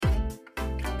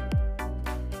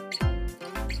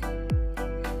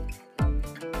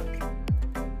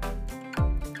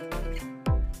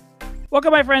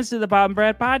Welcome, my friends, to the Bob and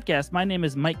Brad podcast. My name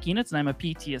is Mike Kienitz, and I'm a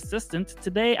PT assistant.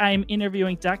 Today, I am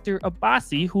interviewing Dr.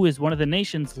 Abbasi, who is one of the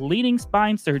nation's leading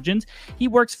spine surgeons. He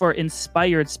works for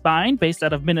Inspired Spine, based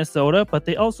out of Minnesota, but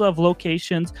they also have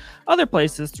locations other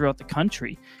places throughout the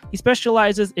country. He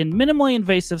specializes in minimally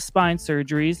invasive spine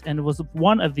surgeries and was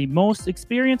one of the most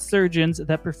experienced surgeons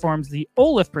that performs the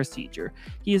OLIF procedure.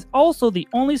 He is also the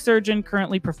only surgeon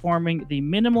currently performing the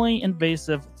minimally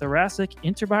invasive thoracic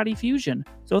interbody fusion.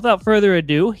 So without further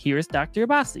ado, here's Dr.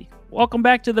 Abbasi. Welcome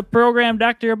back to the program,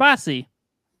 Dr. Abbasi.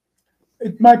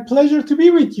 It's my pleasure to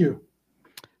be with you.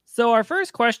 So our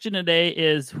first question today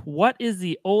is, what is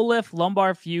the OLIF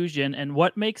lumbar fusion and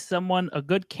what makes someone a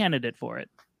good candidate for it?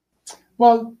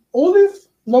 Well, OLIF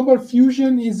lumbar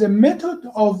fusion is a method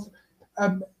of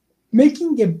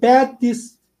making a bad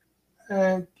disc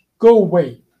go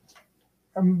away.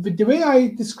 The way I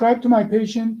describe to my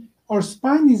patient, our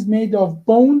spine is made of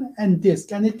bone and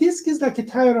disc, and a disc is like a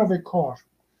tire of a car.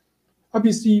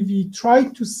 Obviously, we try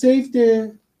to save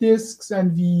the discs,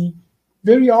 and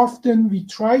very often we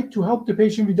try to help the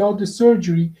patient without the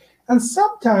surgery. And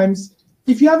sometimes,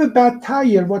 if you have a bad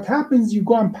tire, what happens, you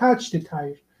go and patch the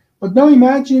tire. But now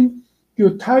imagine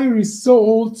your tire is so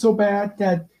old, so bad,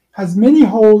 that has many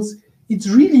holes. It's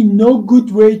really no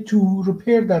good way to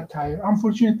repair that tire.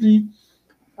 Unfortunately,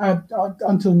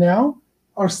 until now,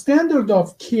 our standard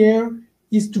of care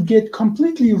is to get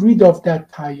completely rid of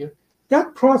that tire.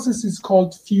 That process is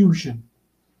called fusion.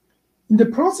 In the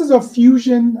process of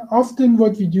fusion, often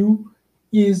what we do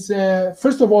is,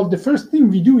 first of all, the first thing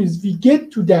we do is we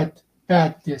get to that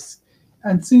bad disc.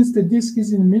 And since the disc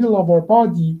is in the middle of our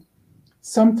body,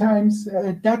 sometimes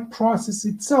that process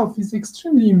itself is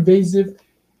extremely invasive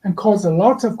and causes a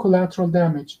lot of collateral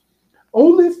damage.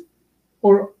 OLIF,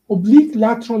 or oblique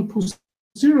lateral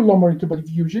posterior lumbar interbody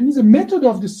fusion, is a method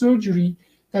of the surgery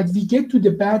that we get to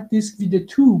the bad disc with a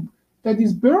tube that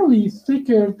is barely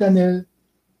thicker than a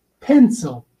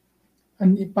pencil.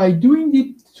 And by doing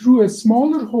it through a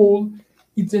smaller hole,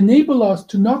 it enables us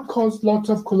to not cause lots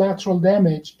of collateral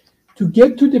damage, to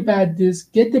get to the bad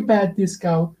disc, get the bad disc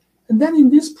out. And then in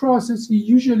this process, we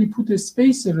usually put a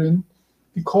spacer in.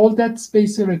 We call that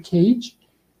spacer a cage,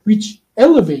 which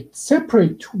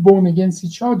separate two bones against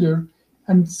each other,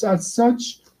 and as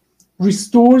such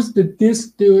restores the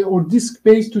disc or disc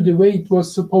base to the way it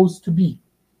was supposed to be.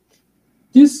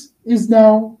 This is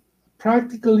now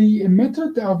practically a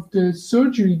method of the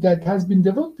surgery that has been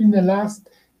developed in the last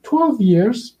 12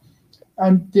 years.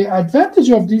 And the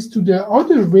advantage of this to the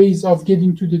other ways of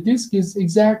getting to the disc is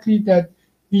exactly that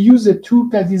we use a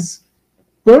tube that is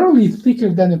barely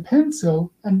thicker than a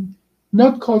pencil and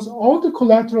not cause all the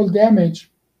collateral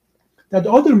damage that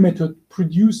other methods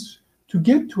produce to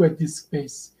get to a disc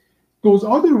base. Those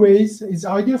other ways is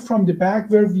either from the back,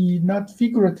 where we not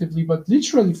figuratively but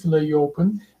literally fillet you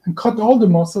open and cut all the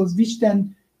muscles, which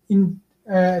then in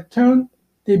turn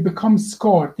they become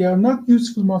scarred. They are not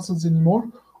useful muscles anymore.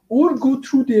 Or go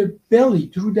through the belly,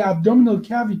 through the abdominal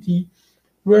cavity,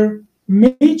 where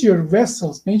major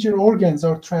vessels, major organs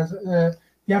are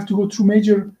you have to go through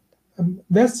major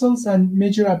vessels and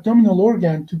major abdominal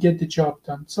organ to get the job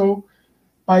done. So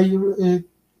by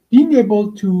being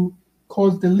able to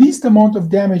cause the least amount of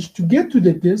damage to get to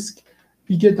the disc,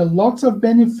 we get a lot of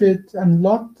benefit and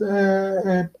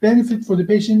benefit for the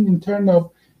patient in terms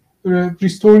of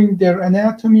restoring their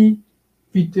anatomy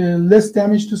with less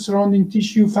damage to surrounding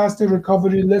tissue, faster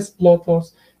recovery, less blood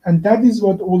loss. And that is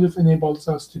what OLIF enables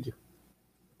us to do.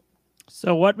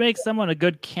 So what makes someone a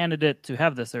good candidate to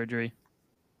have the surgery?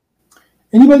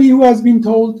 Anybody who has been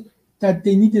told that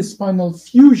they need a spinal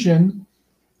fusion,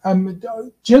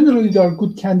 generally they are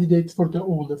good candidates for the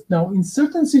OLIF. Now, in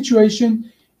certain situations,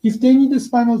 if they need a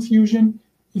spinal fusion,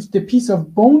 if the piece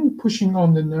of bone pushing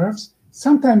on the nerves,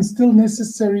 sometimes still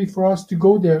necessary for us to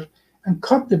go there and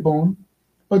cut the bone.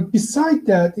 But beside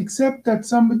that, except that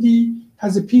somebody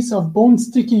has a piece of bone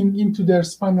sticking into their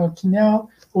spinal canal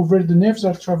or where the nerves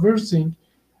are traversing,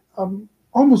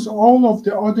 almost all of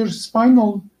the other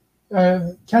spinal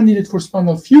candidates for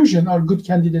spinal fusion are good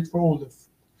candidates for OLIF.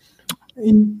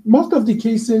 In most of the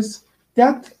cases,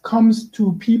 that comes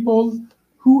to people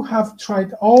who have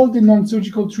tried all the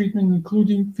non-surgical treatment,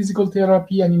 including physical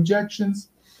therapy and injections.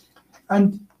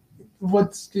 And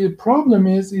what the problem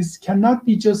is cannot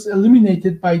be just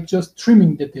eliminated by just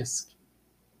trimming the disc.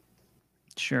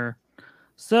 Sure.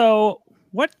 So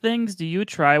what things do you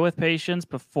try with patients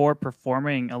before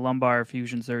performing a lumbar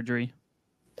fusion surgery?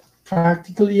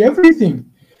 Practically everything.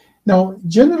 Now,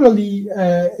 generally,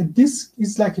 a disc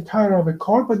is like a tire of a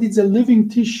car, but it's a living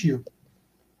tissue.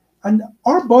 And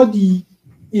our body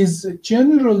is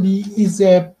generally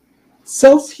a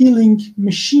self-healing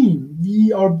machine.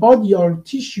 Our body, our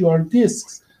tissue, our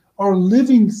discs are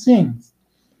living things.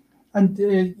 And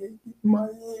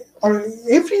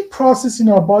every process in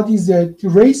our body is a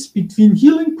race between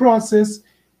healing process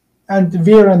and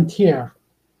wear and tear.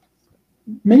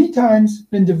 Many times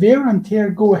when the wear and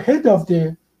tear go ahead of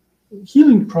the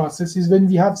healing process is when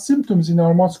we have symptoms in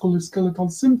our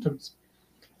musculoskeletal symptoms.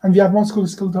 And we have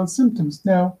musculoskeletal symptoms.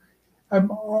 Now,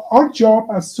 our job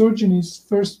as surgeon is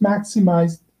first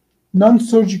maximize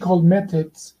non-surgical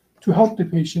methods to help the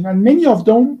patient. And many of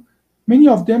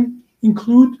them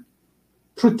include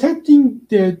protecting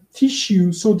the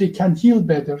tissue so they can heal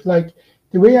better. Like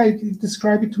the way I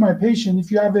describe it to my patient, if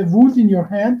you have a wound in your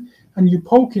hand and you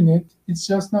poke in it, it's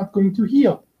just not going to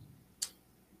heal.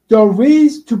 There are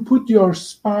ways to put your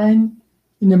spine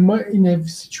in a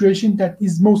situation that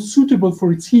is most suitable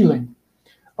for its healing.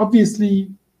 Obviously,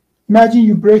 imagine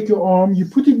you break your arm, you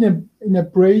put it in a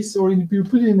brace, or you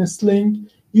put it in a sling,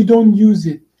 you don't use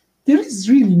it. There is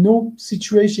really no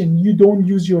situation you don't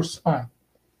use your spine.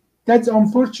 That's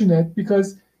unfortunate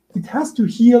because it has to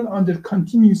heal under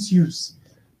continuous use.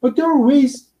 But there are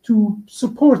ways to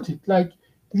support it, like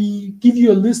we give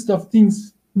you a list of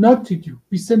things not to do.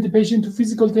 We send the patient to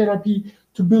physical therapy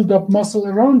to build up muscle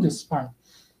around the spine.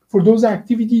 For those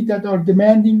activities that are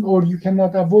demanding or you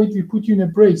cannot avoid, we put you in a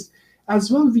brace. As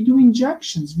well, we do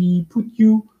injections. We put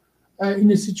you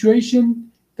in a situation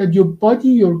that your body,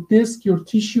 your disc, your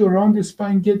tissue around the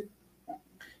spine get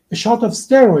a shot of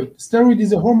steroid. Steroid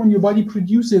is a hormone your body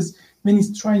produces when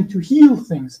it's trying to heal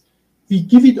things. We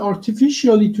give it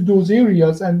artificially to those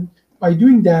areas, and by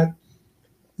doing that,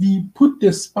 we put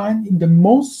the spine in the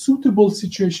most suitable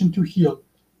situation to heal.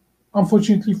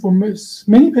 Unfortunately, for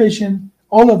many patients,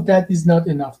 all of that is not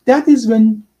enough. That is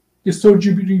when the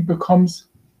surgery becomes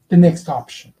the next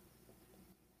option.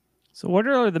 So what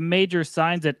are the major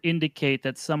signs that indicate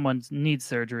that someone needs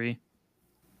surgery?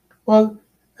 Well,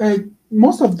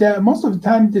 most of the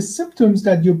time, the symptoms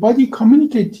that your body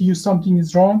communicate to you something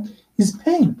is wrong is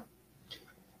pain.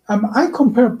 I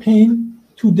compare pain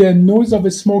to the noise of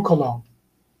a smoke alarm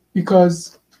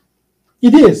because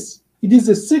it is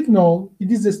a signal.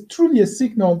 It is truly a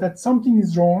signal that something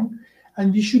is wrong,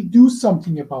 and we should do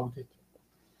something about it.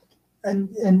 And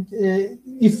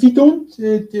if we don't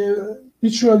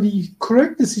literally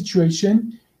correct the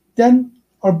situation, then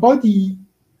our body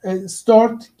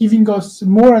start giving us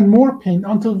more and more pain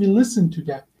until we listen to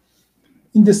that.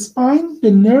 In the spine, the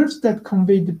nerves that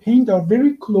convey the pain are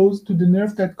very close to the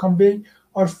nerve that convey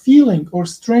our feeling or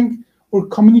strength or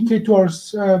communicate to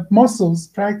our muscles.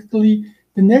 Practically,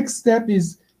 the next step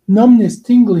is numbness,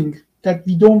 tingling, that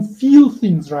we don't feel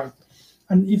things right.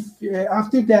 And if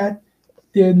after that,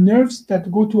 the nerves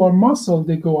that go to our muscle,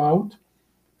 they go out,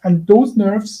 and those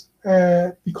nerves,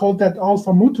 we call that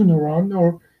alpha motor neuron,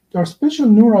 or they are special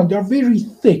neurons. They are very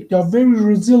thick. They are very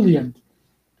resilient.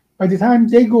 By the time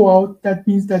they go out, that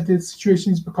means that the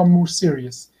situation has become more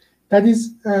serious. That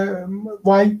is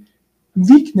why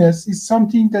weakness is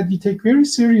something that we take very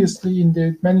seriously in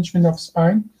the management of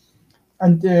spine,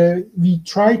 and we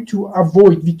try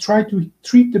to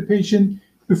treat the patient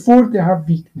before they have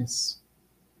weakness.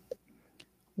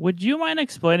 Would you mind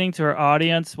explaining to our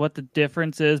audience what the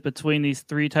difference is between these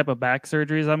three types of back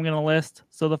surgeries I'm going to list?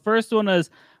 So the first one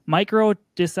is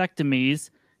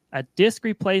microdiscectomies, a disc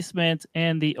replacement,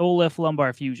 and the OLIF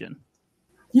lumbar fusion.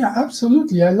 Yeah,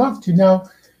 absolutely. I love to. Now,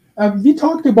 we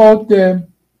talked about the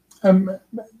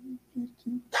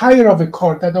tire of a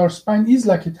car, that our spine is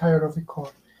like a tire of a car.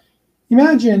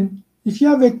 Imagine if you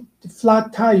have a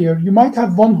flat tire, you might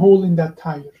have one hole in that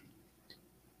tire.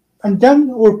 And then,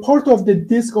 or part of the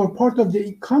disc or part of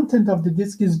the content of the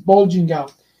disc is bulging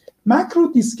out.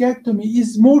 Macrodiscectomy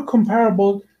is more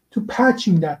comparable to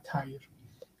patching that tire.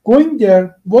 Going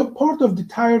there, what part of the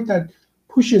tire that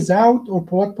pushes out or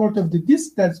what part of the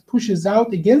disc that pushes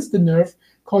out against the nerve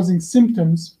causing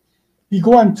symptoms, we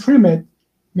go and trim it.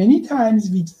 Many times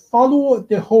we follow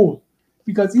the hole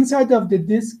because inside of the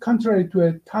disc, contrary to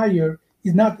a tire,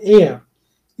 is not air.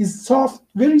 Is soft,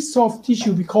 very soft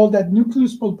tissue. We call that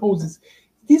nucleus pulposus.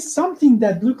 It is something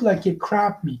that looks like a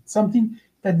crab meat, something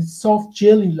that is soft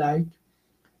jelly-like.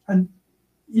 And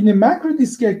in a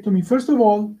macrodiscectomy, first of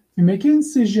all, we make an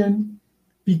incision,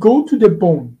 we go to the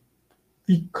bone,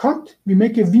 we cut, we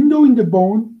make a window in the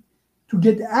bone to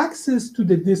get access to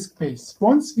the disc base.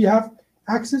 Once we have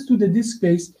access to the disc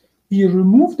base, we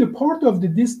remove the part of the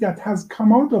disc that has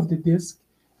come out of the disc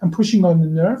and pushing on the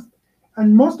nerve.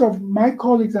 And most of my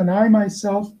colleagues and I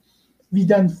myself, we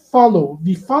then follow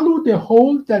the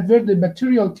hole that where the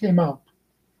material came out.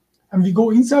 And we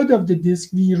go inside of the disc,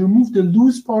 we remove the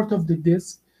loose part of the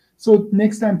disc So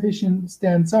next time patient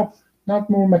stands up, not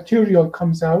more material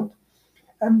comes out.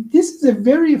 And this is a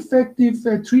very effective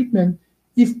treatment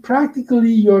if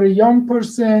practically you're a young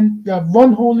person, you have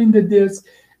one hole in the disc,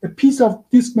 a piece of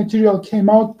disc material came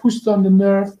out, pushed on the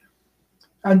nerve,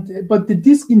 but the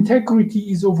disc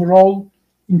integrity is overall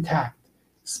intact.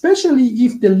 Especially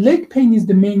if the leg pain is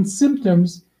the main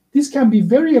symptoms, this can be a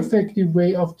very effective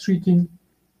way of treating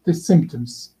the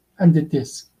symptoms and the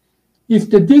disc. If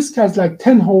the disc has like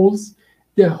 10 holes,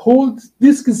 the whole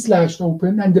disc is slashed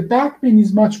open and the back pain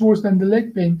is much worse than the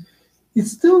leg pain, it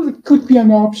still could be an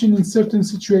option in certain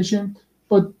situations,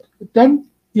 but then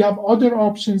we have other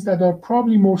options that are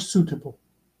probably more suitable.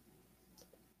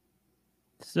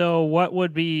 So what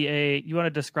would be you want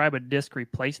to describe a disc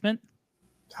replacement?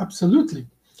 Absolutely.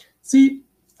 See,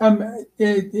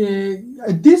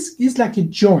 a disc is like a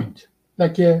joint,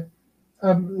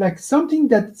 like something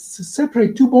that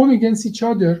separates two bones against each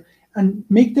other and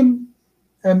make them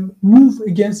move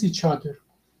against each other.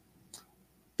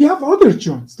 We have other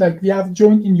joints, like we have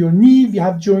joint in your knee, we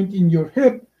have joint in your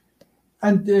hip,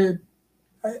 and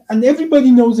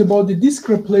everybody knows about the disc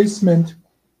replacement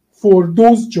for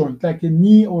those joints, like a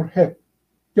knee or hip.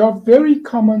 They are very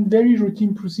common, very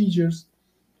routine procedures.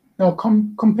 Now,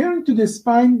 comparing to the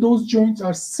spine, those joints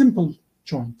are simple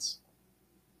joints.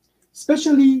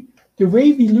 Especially the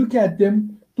way we look at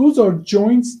them, those are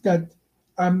joints that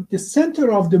the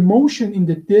center of the motion in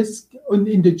the disc,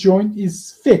 in the joint,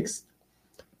 is fixed.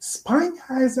 Spine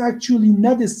has actually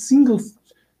not a single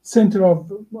center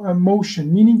of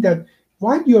motion, meaning that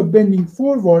while you're bending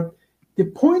forward, the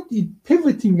point it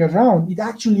pivoting around, it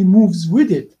actually moves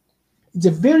with it. It's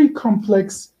a very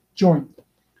complex joint.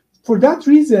 For that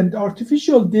reason, the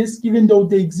artificial disc, even though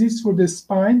they exist for the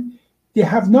spine, they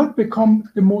have not become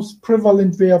the most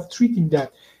prevalent way of treating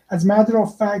that. As a matter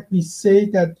of fact, we say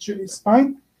that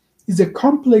spine is a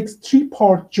complex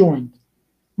three-part joint.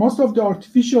 Most of the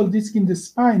artificial disc in the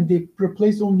spine, they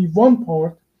replace only one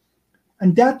part,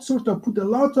 and that sort of put a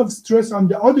lot of stress on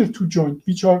the other two joints,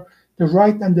 which are the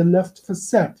right and the left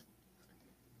facet.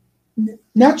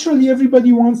 Naturally,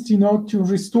 everybody wants to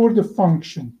restore the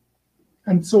function.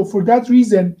 And so for that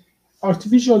reason,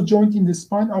 artificial joint in the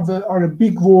spine are a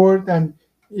big word, and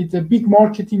it's a big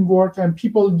marketing word, and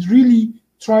people really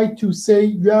try to say,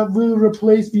 yeah,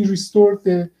 we restore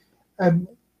the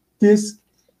disc.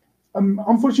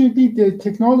 Unfortunately, the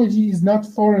technology is not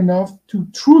far enough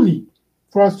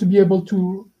for us to be able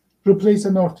to replace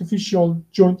an artificial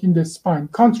joint in the spine.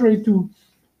 Contrary to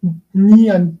knee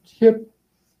and hip,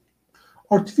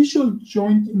 artificial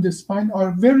joint in the spine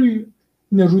are very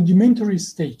in a rudimentary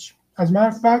stage. As a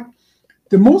matter of fact,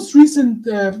 the most recent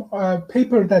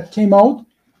paper that came out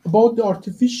about the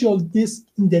artificial disc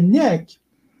in the neck,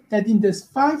 that in this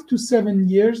 5 to 7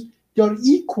 years, they are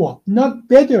equal, not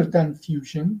better than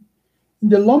fusion. In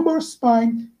the lumbar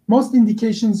spine, most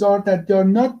indications are that they are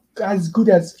not as good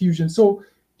as fusion. So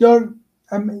they're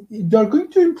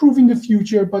going to improve in the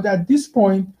future, but at this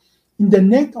point, in the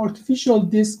neck, artificial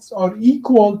discs are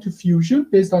equal to fusion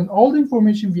based on all the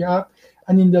information we have,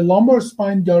 and in the lumbar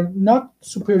spine, they are not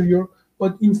superior,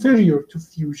 but inferior to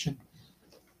fusion.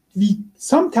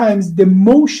 Sometimes the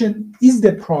motion is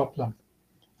the problem.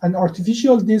 An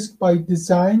artificial disc, by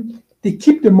design, they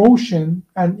keep the motion,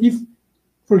 and if,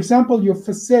 for example, your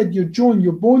facet, your joint,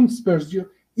 your bone spurs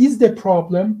is the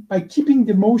problem, by keeping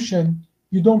the motion,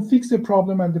 you don't fix the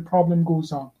problem and the problem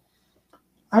goes on.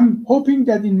 I'm hoping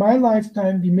that in my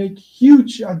lifetime, we make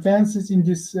huge advances in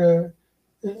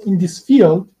this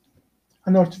field,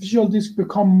 and artificial disc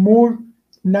become more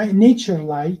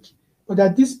nature-like. But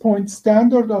at this point,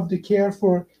 standard of the care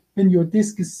for when your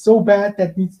disc is so bad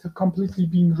that needs to completely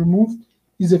be removed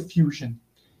is a fusion.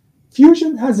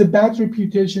 Fusion has a bad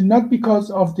reputation, not because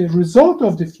of the result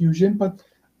of the fusion, but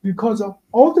because of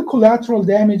all the collateral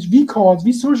damage we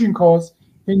surgeon cause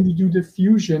when we do the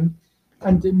fusion.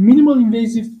 And the minimal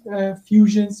invasive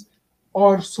fusions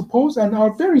are supposed and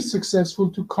are very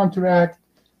successful to counteract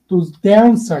those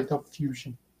downsides of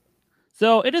fusion.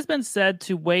 So it has been said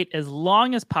to wait as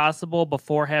long as possible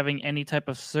before having any type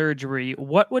of surgery.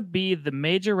 What would be the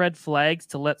major red flags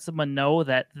to let someone know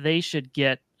that they should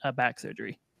get a back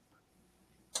surgery?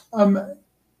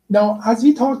 Now, as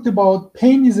we talked about,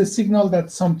 pain is a signal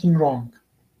that something wrong.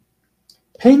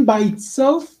 Pain by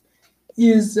itself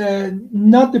is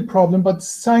not the problem, but a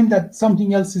sign that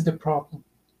something else is the problem.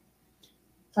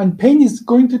 And pain is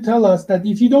going to tell us that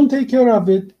if you don't take care of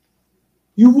it,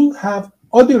 you will have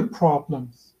other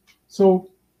problems. So,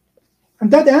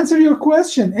 and that answers your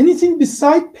question. Anything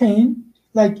beside pain,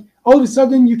 like all of a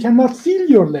sudden you cannot feel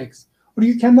your legs, or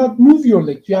you cannot move your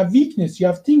legs, you have weakness, you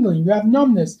have tingling, you have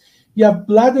numbness, you have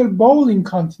bladder bowel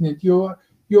incontinence, you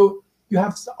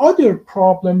have other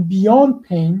problem beyond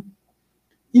pain,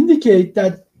 indicate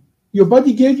that your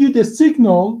body gave you the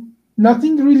signal,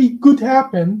 nothing really good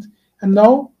happened, and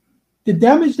now the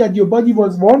damage that your body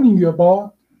was warning you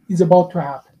about is about to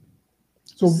happen.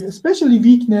 So especially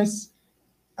weakness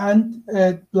and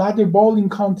bladder bowel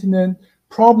incontinence,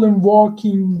 problem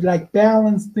walking, like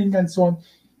balance thing and so on.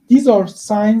 These are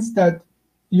signs that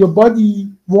your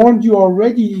body warned you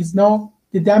already, is now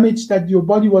the damage that your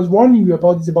body was warning you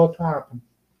about is about to happen.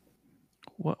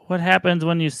 What happens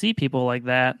when you see people like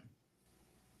that?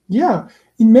 Yeah,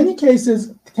 in many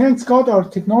cases, thanks God, our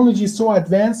technology is so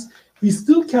advanced, we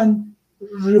still can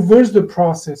reverse the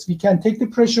process. We can take the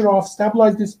pressure off,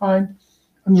 stabilize the spine,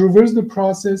 and reverse the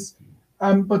process.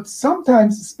 But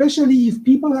sometimes, especially if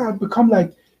people have become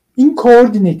like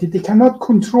incoordinated, they cannot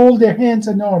control their hands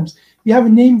and arms. We have a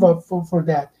name for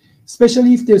that.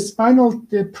 Especially if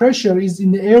the pressure is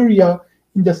in the area,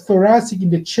 in the thoracic,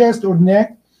 in the chest or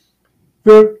neck,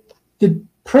 where the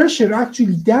pressure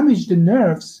actually damaged the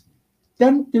nerves,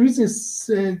 then there is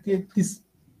this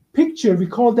picture, we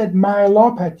call that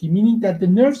myelopathy, meaning that the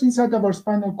nerves inside of our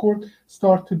spinal cord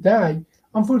start to die.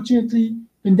 Unfortunately,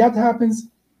 when that happens,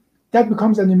 that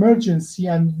becomes an emergency,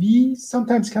 and we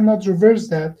sometimes cannot reverse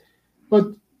that. But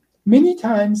many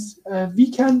times we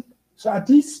can at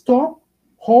least stop,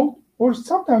 halt, or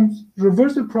sometimes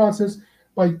reverse the process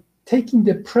by taking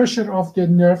the pressure off the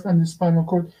nerve and the spinal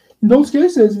cord. In those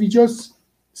cases, we just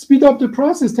speed up the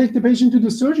process, take the patient to the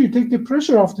surgery, take the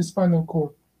pressure off the spinal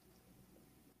cord.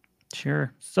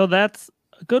 Sure. So that's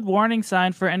a good warning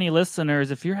sign for any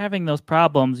listeners. If you're having those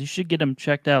problems, you should get them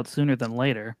checked out sooner than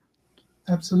later.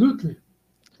 Absolutely.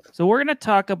 So we're going to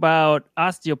talk about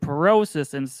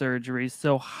osteoporosis in surgery.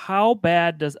 So how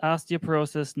bad does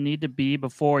osteoporosis need to be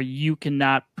before you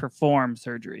cannot perform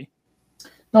surgery?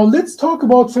 Now let's talk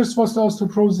about first what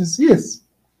osteoporosis is.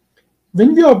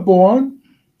 When we are born,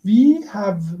 we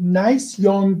have nice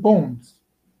young bones,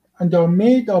 and they're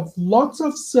made of lots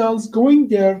of cells going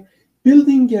there,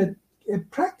 building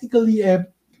practically a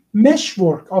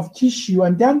meshwork of tissue,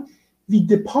 and then we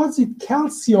deposit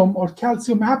calcium or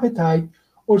calcium apatite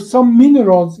or some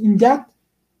minerals in that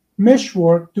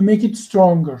meshwork to make it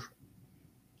stronger.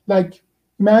 Like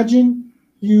imagine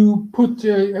you put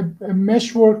a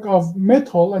meshwork of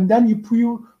metal and then you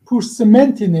pour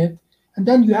cement in it, and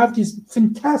then you have this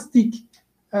fantastic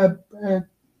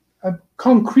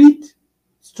concrete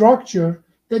structure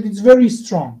that is very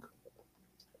strong.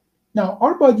 Now,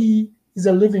 our body is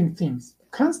a living thing.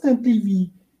 Constantly we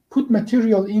put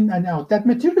material in and out. That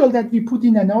material that we put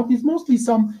in and out is mostly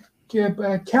some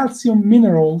calcium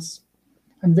minerals.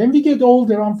 And when we get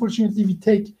older, unfortunately, we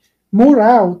take more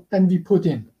out than we put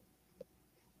in.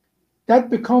 That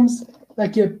becomes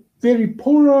like a very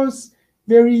porous,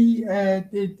 very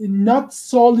not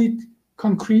solid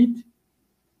concrete.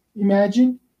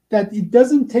 Imagine that it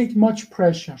doesn't take much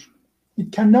pressure.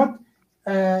 It cannot,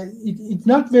 it's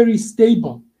not very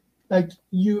stable. Like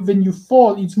when you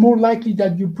fall, it's more likely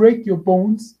that you break your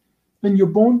bones when your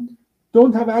bone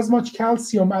don't have as much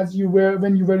calcium as you were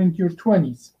when you were in your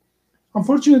 20s.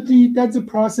 Unfortunately, that's a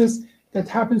process that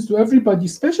happens to everybody,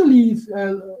 especially if,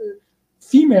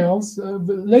 females,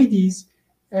 ladies,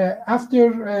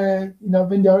 after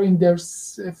when they are in their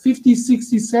 50s,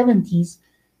 60s, 70s,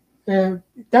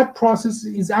 that process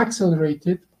is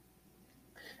accelerated,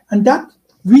 and that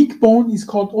weak bone is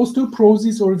called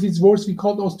osteoporosis, or if it's worse, we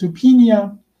call it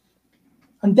osteopenia,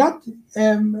 and that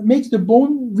makes the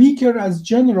bone weaker as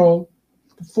general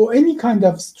for any kind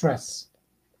of stress.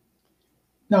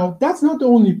 Now, that's not the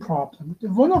only problem.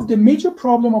 One of the major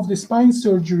problems of the spine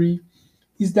surgery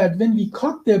is that when we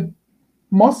cut the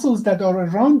muscles that are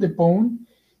around the bone,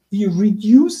 we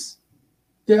reduce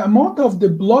the amount of the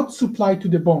blood supply to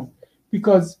the bone,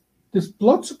 because this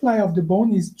blood supply of the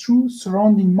bone is through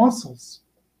surrounding muscles.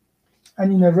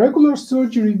 And in a regular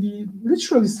surgery, we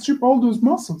literally strip all those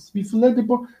muscles. We fillet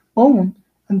the bone,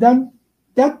 and then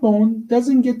that bone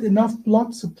doesn't get enough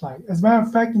blood supply. As a matter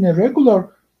of fact, in a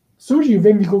regular surgery,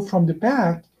 when we go from the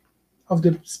back of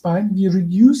the spine, we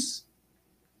reduce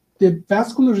the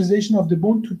vascularization of the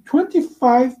bone to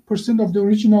 25% of the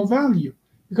original value,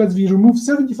 because we remove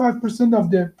 75% of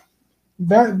the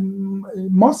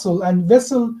muscle and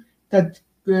vessel that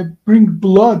bring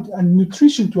blood and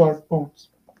nutrition to our bones.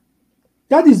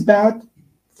 That is bad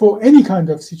for any kind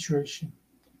of situation,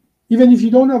 even if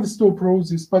you don't have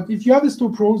osteoporosis. But if you have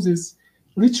osteoporosis,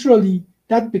 literally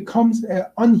that becomes an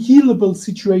unhealable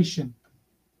situation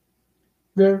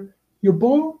where your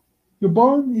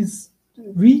bone is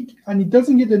weak and it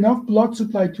doesn't get enough blood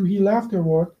supply to heal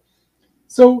afterward.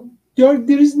 So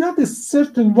there is not a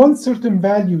one certain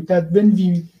value that when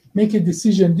we make a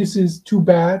decision, this is too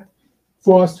bad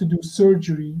for us to do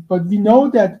surgery. But we know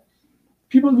that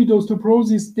people with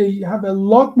osteoporosis, they have a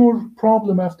lot more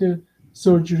problem after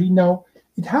surgery. Now,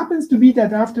 it happens to be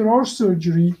that after our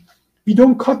surgery, we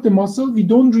don't cut the muscle, we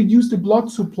don't reduce the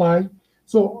blood supply.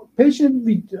 So patients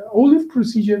with OLIF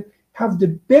procedure have the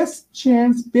best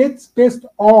chance, best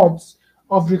odds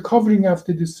of recovering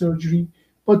after the surgery.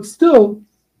 But still,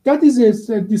 that is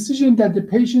a decision that the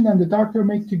patient and the doctor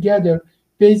make together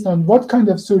based on what kind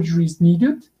of surgery is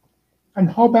needed and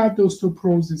how bad the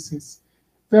osteoporosis is.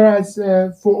 Whereas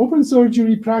for open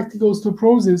surgery, practical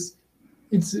osteoporosis,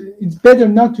 it's better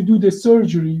not to do the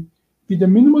surgery with a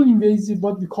minimal invasive,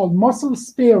 what we call muscle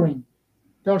sparing.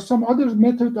 There are some other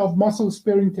method of muscle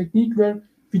sparing technique where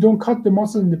we don't cut the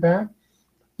muscle in the back.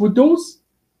 But those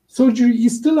surgery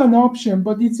is still an option,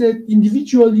 but it's an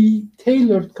individually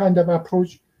tailored kind of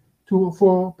approach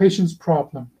for patients'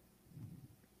 problem.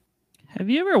 Have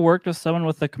you ever worked with someone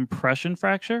with a compression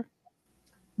fracture?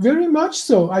 Very much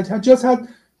so. I just had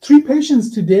 3 patients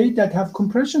today that have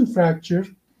compression fracture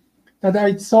that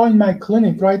I saw in my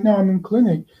clinic. Right now I'm in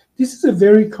clinic. This is a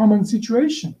very common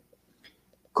situation.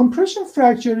 Compression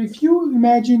fracture, if you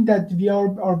imagine that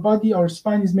our body, our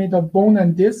spine is made of bone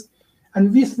and disc,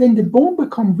 and when the bone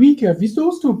becomes weaker with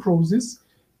osteoporosis,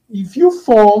 if you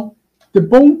fall, the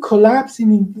bone collapse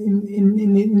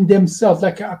in themselves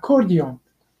like an accordion.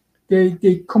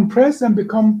 They compress and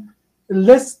become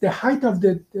less, the height of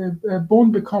the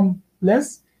bone become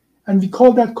less, and we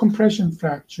call that compression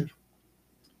fracture.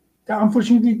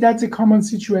 Unfortunately, that's a common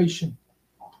situation.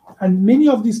 And many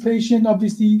of these patients,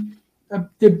 obviously,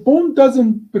 the bone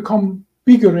doesn't become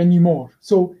bigger anymore.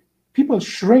 So people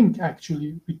shrink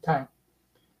actually with time.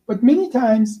 But many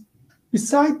times,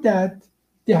 beside that,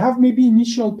 they have maybe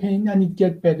initial pain and it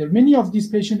gets better. Many of these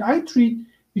patients I treat,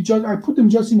 I put them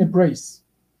just in a brace.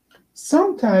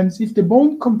 Sometimes if the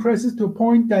bone compresses to a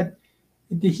point that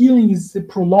the healing is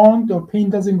prolonged or pain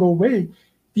doesn't go away,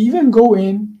 we even go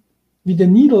in with a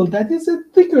needle that is a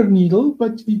thicker needle,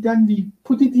 but we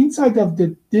put it inside of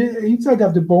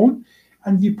the bone,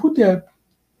 and we put a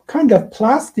kind of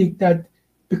plastic that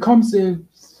becomes a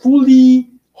fully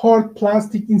hard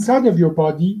plastic inside of your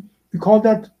body. We call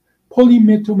that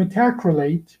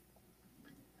polymetamethacrylate,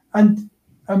 and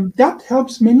that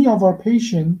helps many of our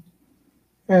patients.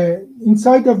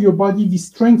 Inside of your body, we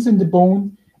strengthen the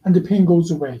bone, and the pain goes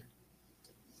away.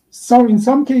 So in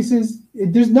some cases,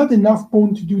 there's not enough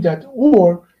bone to do that,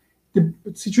 or the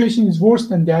situation is worse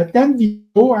than that. Then we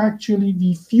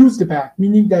fuse the back,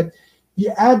 meaning that we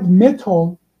add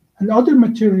metal and other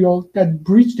material that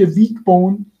bridge the weak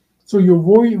bone, so your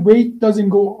weight doesn't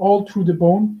go all through the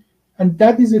bone, and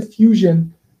that is a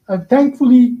fusion.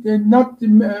 Thankfully,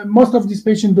 most of these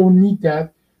patients don't need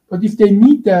that, but if they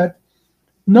need that,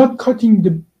 not cutting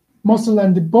the muscle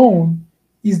and the bone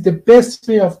is the best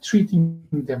way of treating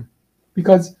them,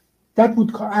 because that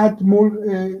would add more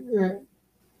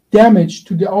damage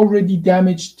to the already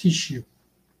damaged tissue.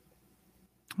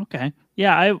 Okay.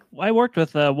 Yeah, I worked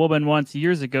with a woman once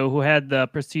years ago who had the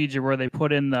procedure where they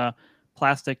put in the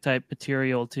plastic type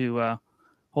material to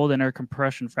hold in her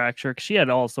compression fracture. She had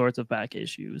all sorts of back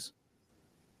issues.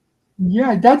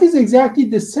 Yeah, that is exactly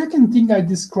the second thing I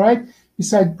described.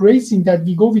 Besides bracing, that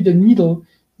we go with a needle,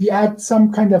 we add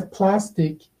some kind of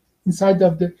plastic inside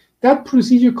of that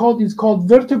procedure is called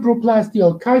vertebroplasty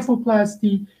or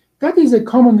kyphoplasty. That is a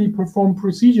commonly performed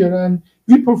procedure, and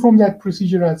we perform that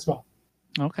procedure as well.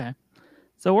 Okay.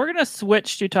 So we're going to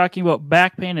switch to talking about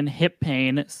back pain and hip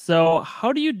pain. So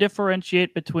how do you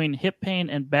differentiate between hip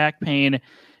pain and back pain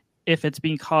if it's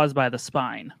being caused by the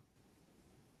spine?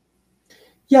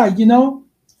 Yeah,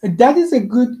 that is a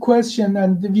good question.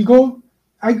 And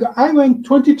I went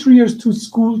 23 years to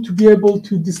school to be able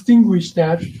to distinguish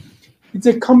that. It's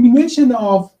a combination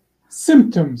of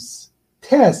symptoms,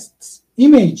 tests,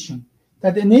 imaging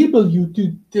that enable you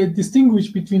to distinguish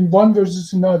between one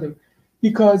versus another.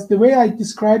 Because the way I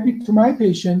describe it to my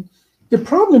patient, the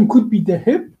problem could be the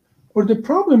hip, or the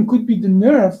problem could be the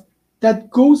nerve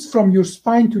that goes from your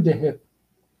spine to the hip.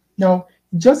 Now,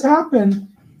 it just happened,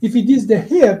 if it is the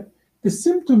hip, the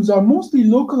symptoms are mostly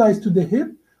localized to the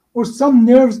hip or some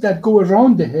nerves that go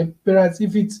around the hip, whereas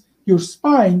if it's your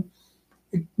spine,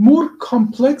 a more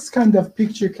complex kind of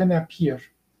picture can appear.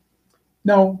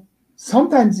 Now,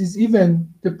 sometimes it's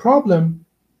even the problem,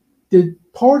 the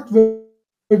part where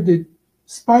the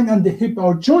spine and the hip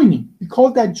are joining. We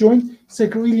call that joint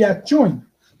sacroiliac joint.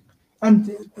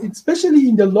 And especially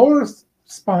in the lower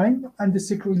spine and the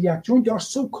sacroiliac joint, they are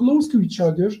so close to each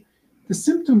other, the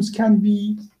symptoms can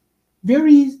be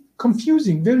very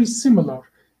confusing, very similar.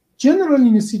 Generally,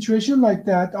 in a situation like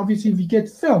that, obviously we get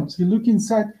films. We look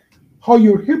inside how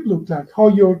your hip look like, how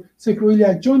your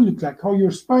sacroiliac joint look like, how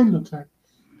your spine look like.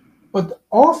 But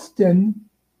often,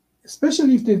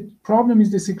 especially if the problem is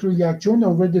the sacroiliac joint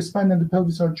or where the spine and the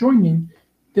pelvis are joining,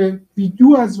 we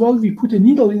do as well, we put a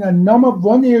needle in and numb up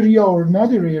one area or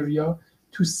another area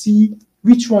to see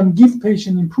which one give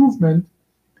patient improvement.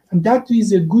 And that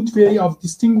is a good way of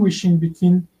distinguishing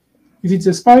between if it's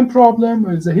a spine problem,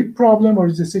 or it's a hip problem, or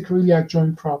it's a sacroiliac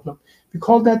joint problem. We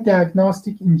call that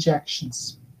diagnostic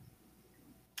injections.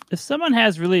 If someone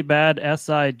has really bad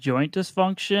SI joint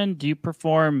dysfunction, do you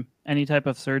perform any type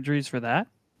of surgeries for that?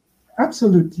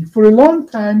 Absolutely. For a long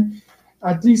time,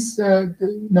 at least for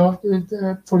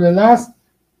the last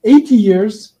 80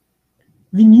 years,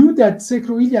 we knew that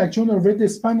sacroiliac joint, or where the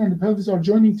spine and the pelvis are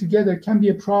joining together, can be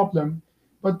a problem.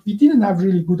 But we didn't have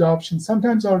really good options.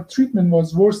 Sometimes our treatment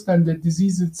was worse than the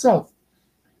disease itself.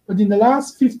 But in the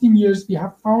last 15 years, we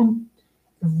have found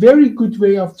a very good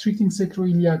way of treating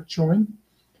sacroiliac joint,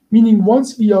 meaning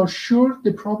once we are sure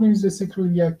the problem is the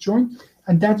sacroiliac joint,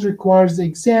 and that requires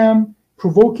exam,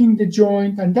 provoking the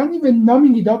joint, and then even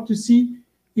numbing it up to see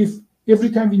if every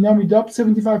time we numb it up,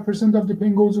 75% of the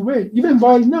pain goes away, even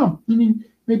while numb, meaning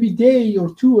maybe a day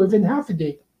or two, or even half a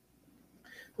day.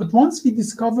 But once we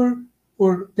discover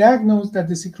or diagnose that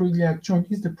the sacroiliac joint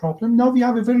is the problem, now we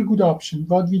have a very good option.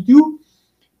 What we do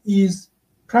is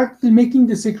practically making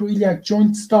the sacroiliac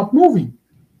joint stop moving.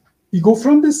 We go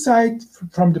from the side,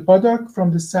 from the buttock,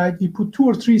 from the side, we put 2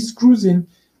 or 3 screws in,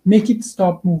 make it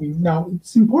stop moving. Now,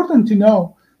 it's important to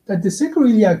know that the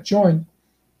sacroiliac joint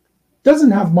doesn't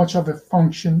have much of a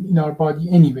function in our body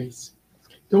anyways.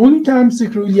 The only time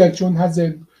sacroiliac joint has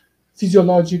a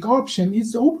physiologic option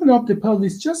is to open up the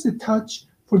pelvis just a touch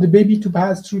for the baby to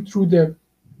pass through the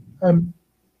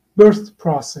birth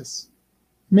process.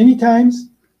 Many times,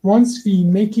 once we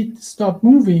make it stop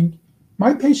moving,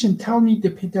 my patient tell me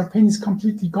their pain is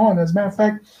completely gone. As a matter of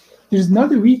fact, there's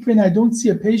not a week when I don't see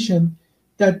a patient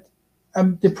that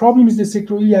the problem is the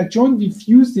sacroiliac joint, we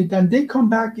fused it, and they come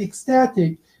back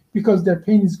ecstatic because their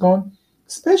pain is gone.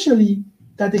 Especially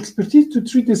that expertise to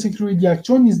treat the sacroiliac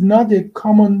joint is not a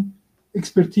common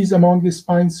expertise among the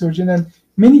spine surgeon, and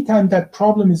many times that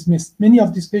problem is missed. Many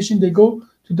of these patients, they go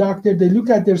to doctor, they look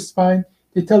at their spine,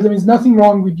 they tell them there's nothing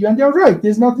wrong with you, and they're right,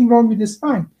 there's nothing wrong with the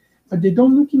spine, but they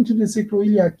don't look into the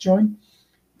sacroiliac joint.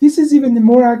 This is even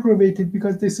more aggravated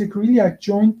because the sacroiliac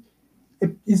joint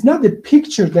is not a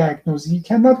picture diagnosis. You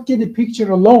cannot get a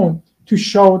picture alone to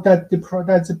show that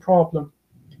that's a problem,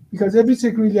 because every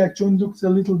sacroiliac joint looks a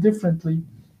little differently.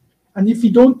 And if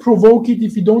you don't provoke it,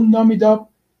 if you don't numb it up,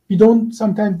 you don't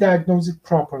sometimes diagnose it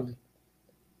properly.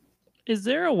 Is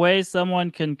there a way someone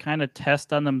can kind of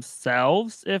test on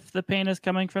themselves if the pain is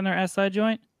coming from their SI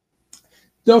joint?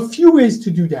 There are a few ways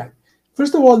to do that.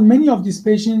 First of all, many of these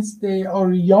patients, they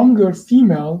are younger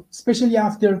female, especially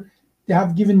after they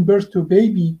have given birth to a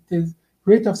baby. The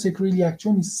rate of sacroiliac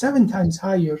joint is 7 times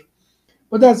higher.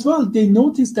 But as well, they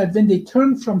notice that when they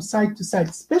turn from side to side,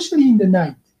 especially in the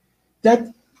night, that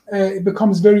it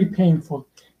becomes very painful.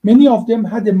 Many of them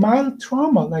had a mild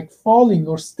trauma, like falling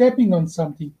or stepping on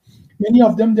something. Many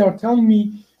of them, they are telling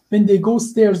me when they go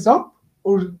stairs up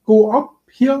or go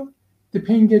uphill, the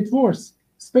pain gets worse,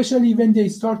 especially when they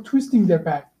start twisting their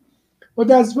back. But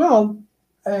as well,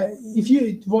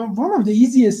 one of the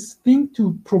easiest thing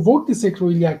to provoke the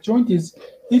sacroiliac joint is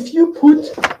if you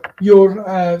put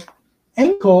your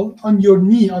ankle on your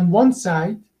knee on one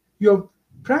side, you're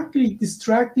practically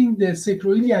distracting the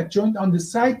sacroiliac joint on the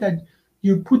side that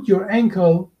you put your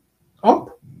ankle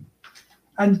up,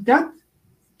 and that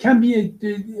can be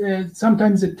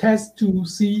sometimes a test to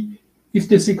see if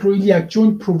the sacroiliac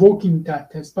joint provoking that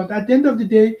test. But at the end of the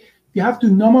day, you have to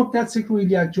numb up that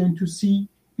sacroiliac joint to see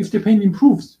if the pain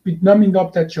improves with numbing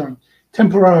up that joint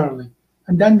temporarily.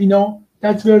 And then we know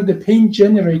that's where the pain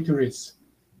generator is.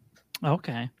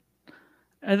 Okay.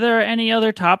 Are there any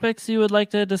other topics you would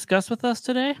like to discuss with us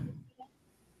today?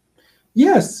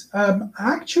 Yes.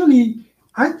 Actually,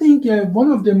 I think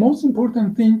one of the most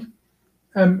important things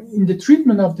in the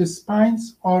treatment of the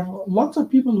spines are lots of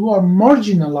people who are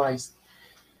marginalized.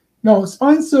 Now,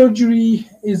 spine surgery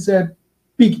is a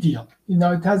big deal.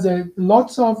 It has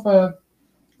lots of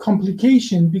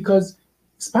complication because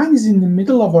spine is in the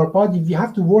middle of our body. We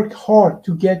have to work hard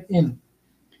to get in.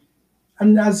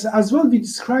 And as well, we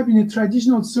describe in a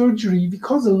traditional surgery, we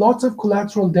cause a lot of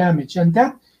collateral damage, and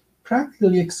that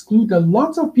practically excludes a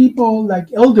lot of people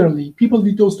like elderly, people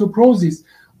with osteoporosis,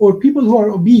 or people who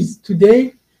are obese.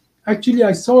 Today, actually,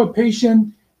 I saw a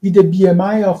patient with a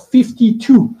BMI of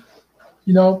 52.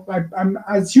 I'm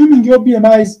assuming your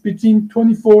BMI is between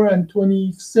 24 and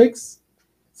 26,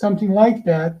 something like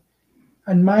that.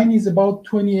 And mine is about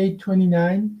 28,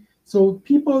 29. So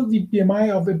people with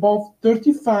BMI of above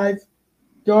 35,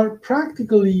 they are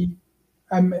practically,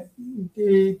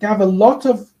 they have a lot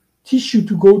of tissue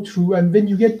to go through. And when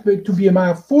you get to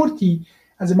BMI of 40,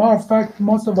 as a matter of fact,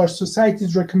 most of our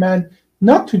societies recommend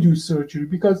not to do surgery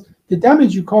because the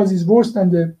damage you cause is worse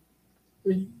than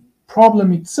the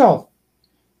problem itself.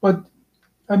 But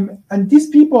and these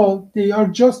people, they are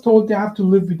just told they have to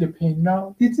live with the pain.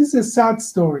 Now, this is a sad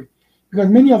story because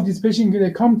many of these patients, they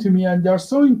come to me and they are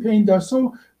so in pain, they are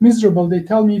so miserable. They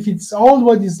tell me if it's all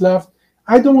what is left,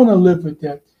 I don't want to live with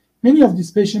that. Many of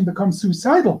these patients become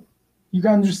suicidal. You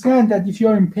can understand that if you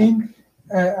are in pain,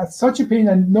 at such a pain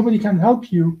and nobody can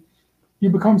help you, you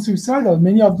become suicidal.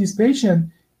 Many of these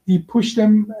patients, we push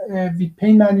them with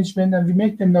pain management and we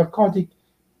make them narcotic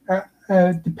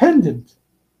dependent.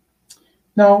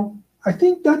 Now, I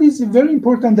think that is very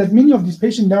important that many of these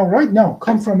patients right now,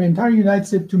 come from the entire United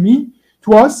States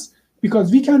to us,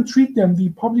 because we can treat them. We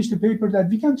published a paper that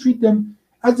we can treat them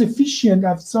as efficient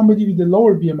as somebody with a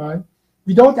lower BMI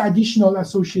without additional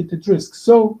associated risks.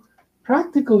 So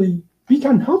practically, we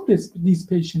can help these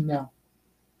patients now.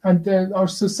 And our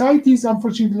societies,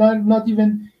 unfortunately, are not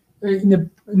even in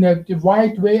a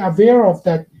wide way aware of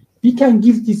that. We can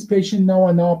give this patient now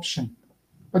an option.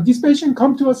 But these patients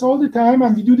come to us all the time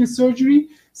and we do the surgery,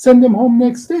 send them home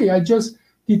next day. I just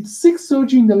did 6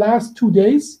 surgeries in the last 2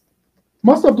 days.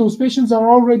 Most of those patients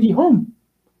are already home.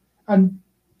 And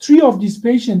 3 of these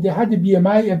patients, they had a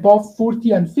BMI above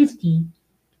 40 and 50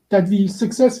 that we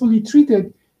successfully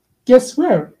treated. Guess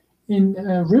where? In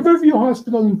Riverview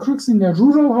Hospital in Crooks, in a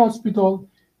rural hospital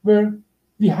where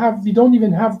we don't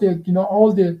even have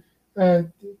all the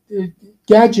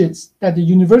gadgets that the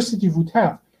university would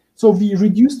have. So we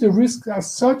reduce the risk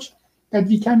as such that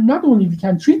we can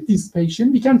treat this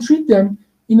patient, we can treat them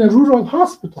in a rural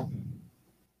hospital.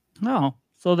 Oh,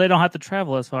 so they don't have to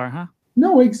travel as far, huh?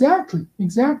 No, exactly.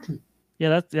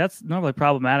 Yeah, that's normally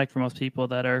problematic for most people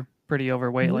that are pretty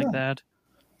overweight like that.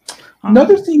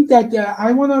 Another thing that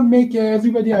I want to make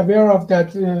everybody aware of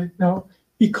that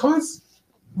because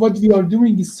what we are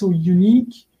doing is so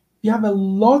unique, we have a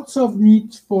lot of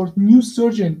need for new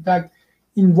surgeons. Like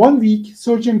in 1 week,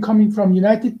 surgeon coming from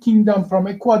United Kingdom, from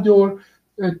Ecuador,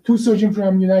 2 surgeons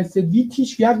from United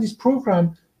States. We have this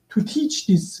program to teach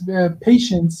these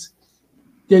patients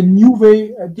the new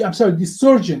way. The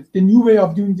surgeon, the new way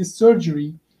of doing this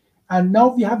surgery. And now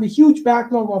we have a huge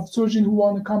backlog of surgeons who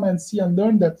want to come and see and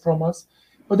learn that from us.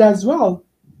 But as well,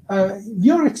 we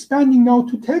are expanding now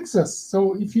to Texas.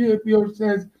 So if your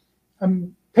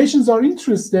patients are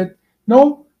interested,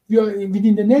 now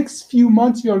within the next few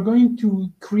months, we are going to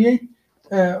create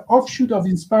an offshoot of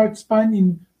Inspired Spine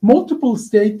in multiple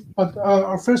states. But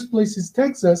our first place is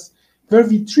Texas, where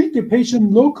we treat the patient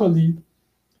locally.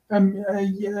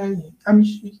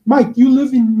 Mike, you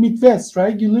live in Midwest,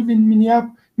 right? You live in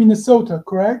Minnesota,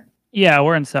 correct? Yeah,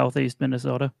 we're in Southeast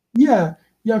Minnesota. Yeah.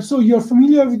 So you're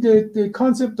familiar with the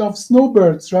concept of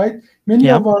snowbirds, right? Many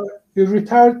of our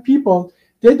retired people,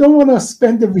 they don't want to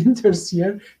spend the winters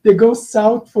here. They go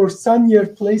south for sunnier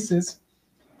places.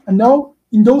 And now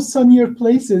in those sunnier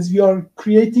places, we are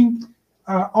creating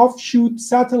an offshoot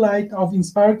satellite of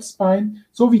Inspired Spine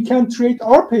so we can treat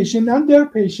our patient and their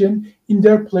patient in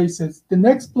their places. The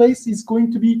next place is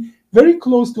going to be very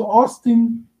close to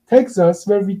Austin, Texas,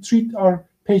 where we treat our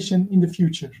patient in the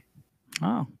future.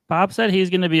 Oh, Bob said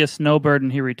he's going to be a snowbird when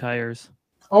he retires.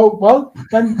 Oh, well,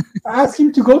 then ask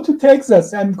him to go to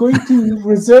Texas. I'm going to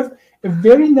reserve a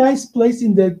very nice place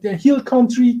in the hill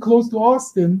country close to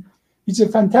Austin. It's a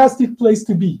fantastic place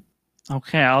to be.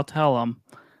 Okay, I'll tell him.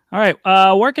 All right,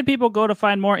 where can people go to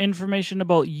find more information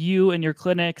about you and your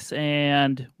clinics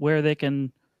and where they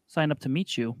can sign up to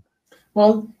meet you?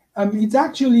 Well, it's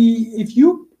actually, if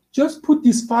you just put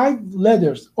these 5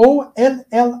 letters,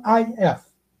 OLLIF,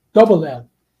 double L,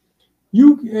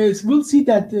 you will see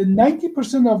that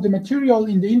 90% of the material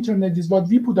in the internet is what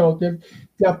we put out there.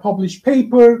 We have published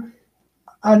paper.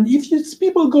 And if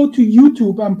people go to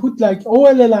YouTube and put like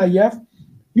OLLIF,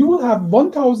 you will have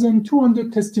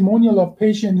 1,200 testimonial of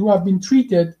patients who have been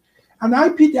treated. And I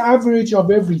pick the average of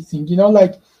everything,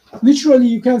 like literally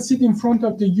you can sit in front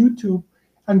of the YouTube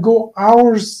and go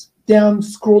hours down,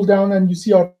 scroll down, and you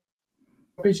see our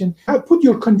patient. Put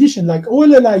your condition like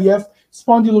OLLIF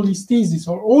spondylolisthesis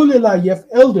or OLLIF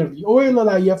elderly,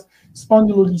 OLLIF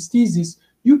spondylolisthesis.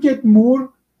 You get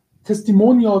more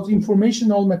testimonials,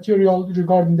 informational material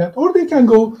regarding that. Or they can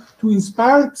go to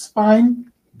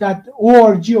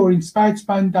inspiredspine.org or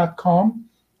inspiredspine.com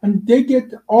and they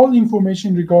get all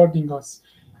information regarding us.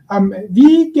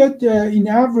 We get, in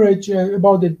average,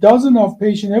 about a dozen of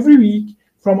patients every week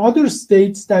from other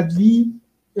states that we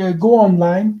go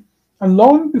online. And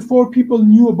long before people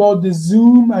knew about the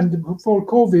Zoom and before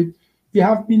COVID, we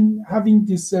have been having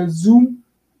this Zoom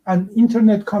and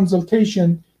internet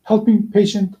consultation helping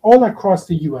patients all across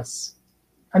the US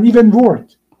and even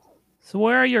world. So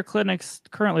where are your clinics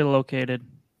currently located?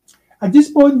 At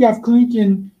this point, we have clinic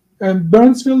in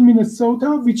Burnsville,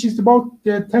 Minnesota, which is about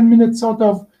 10 minutes south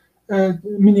of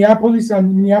Minneapolis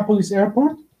and Minneapolis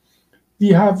Airport. We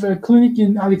have a clinic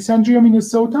in Alexandria,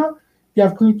 Minnesota. We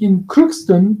have clinic in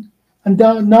Crookston. And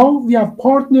now we have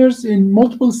partners in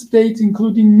multiple states,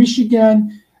 including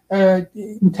Michigan,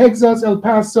 in Texas, El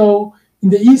Paso, in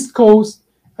the East Coast,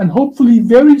 and hopefully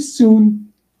very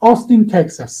soon, Austin,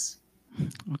 Texas.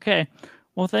 Okay.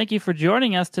 Well, thank you for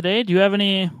joining us today. Do you have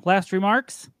any last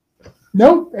remarks?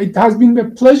 No, it has been a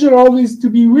pleasure always to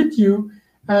be with you.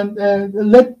 And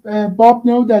let Bob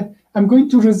know that I'm going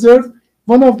to reserve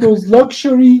one of those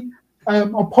luxury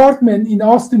apartments in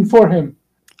Austin for him.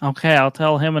 Okay, I'll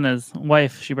tell him and his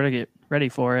wife she better get ready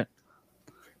for it.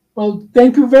 Well,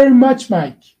 thank you very much,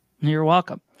 Mike. You're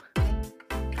welcome.